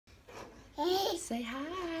Say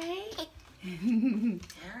hi. Right.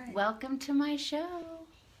 Welcome to my show.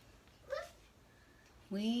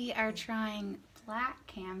 We are trying black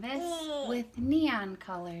canvas with neon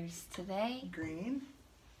colors today. Green.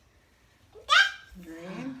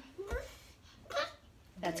 Green.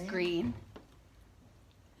 That's green.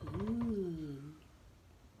 Ooh.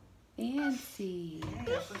 Fancy.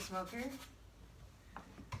 Yeah, put smoke here.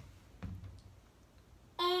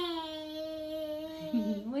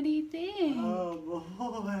 What do you think? Oh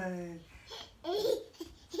boy.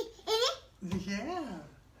 Yeah.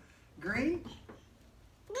 Green.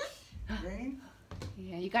 Green.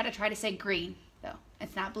 Yeah, you got to try to say green, though.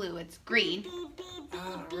 It's not blue, it's green.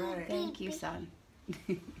 All right. Thank you, son.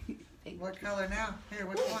 What color now? Here,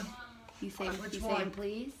 which one? You say, Which you one? saying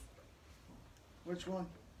please? Which one?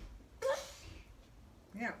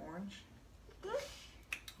 Yeah, orange.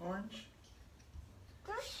 Orange.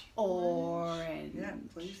 Orange. Yeah,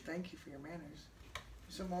 please. Thank you for your manners.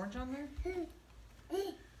 Some orange on there?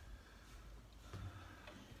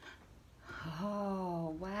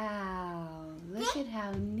 Oh, wow. Look at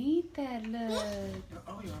how neat that looks.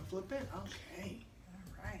 Oh, you want to flip it? Okay.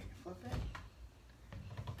 All right. Flip it.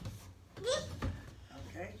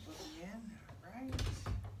 Okay. Flip again. All right.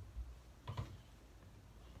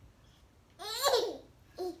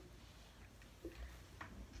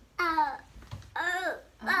 Oh,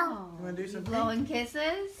 You want to do some blowing pink?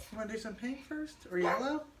 kisses? You want to do some pink first? Or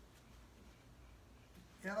yellow?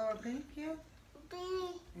 Yellow or pink? Yeah?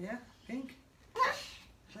 Yeah? Pink?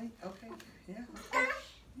 Pink? Okay. Yeah? Okay.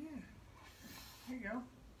 Yeah. There you go.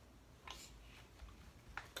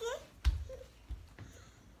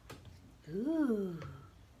 Ooh.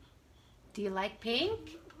 Do you like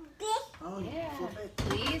pink? Oh, you Yeah. flip it.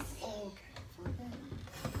 Please? Okay. Flip it.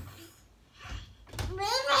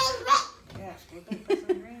 Yeah, flip it. Put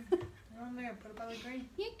some green. Go on there. Put it by the green.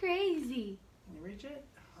 You're crazy. Can you reach it?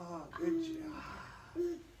 Oh, good job.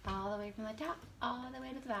 All the way from the top, all the way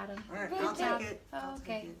to the bottom. All right, Good I'll job. take it. I'll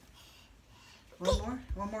Okay. take it. One more?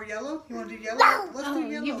 One more yellow? You want to do yellow? Let's do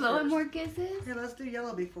yellow you blowing first. more kisses? Here, let's do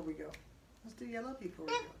yellow before we go. Let's do yellow before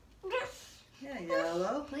we go. Yeah,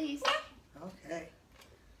 yellow. Please. Okay.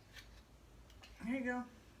 Here you go.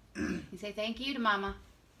 You say thank you to Mama.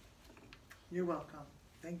 You're welcome.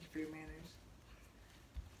 Thank you for your manners.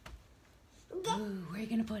 Ooh, where are you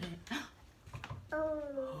going to put it?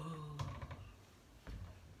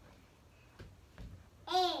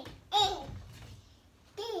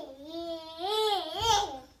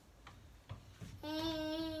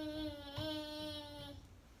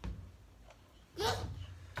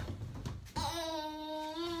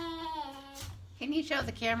 Can you show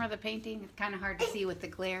the camera the painting? It's kind of hard to see with the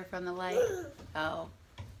glare from the light. Oh,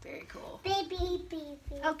 very cool. Baby.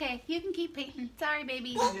 Okay, you can keep painting. Sorry, baby.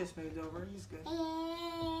 He just moved over. He's good.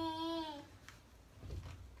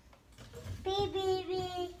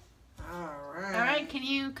 Baby. All right. All right, can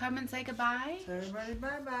you come and say goodbye? So everybody,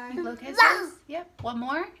 bye-bye. Blow kisses? Yep. One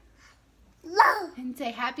more. Love. And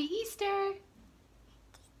say Happy Easter.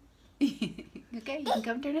 Okay, you can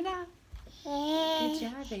come turn it off. Good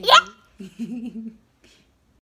job, baby.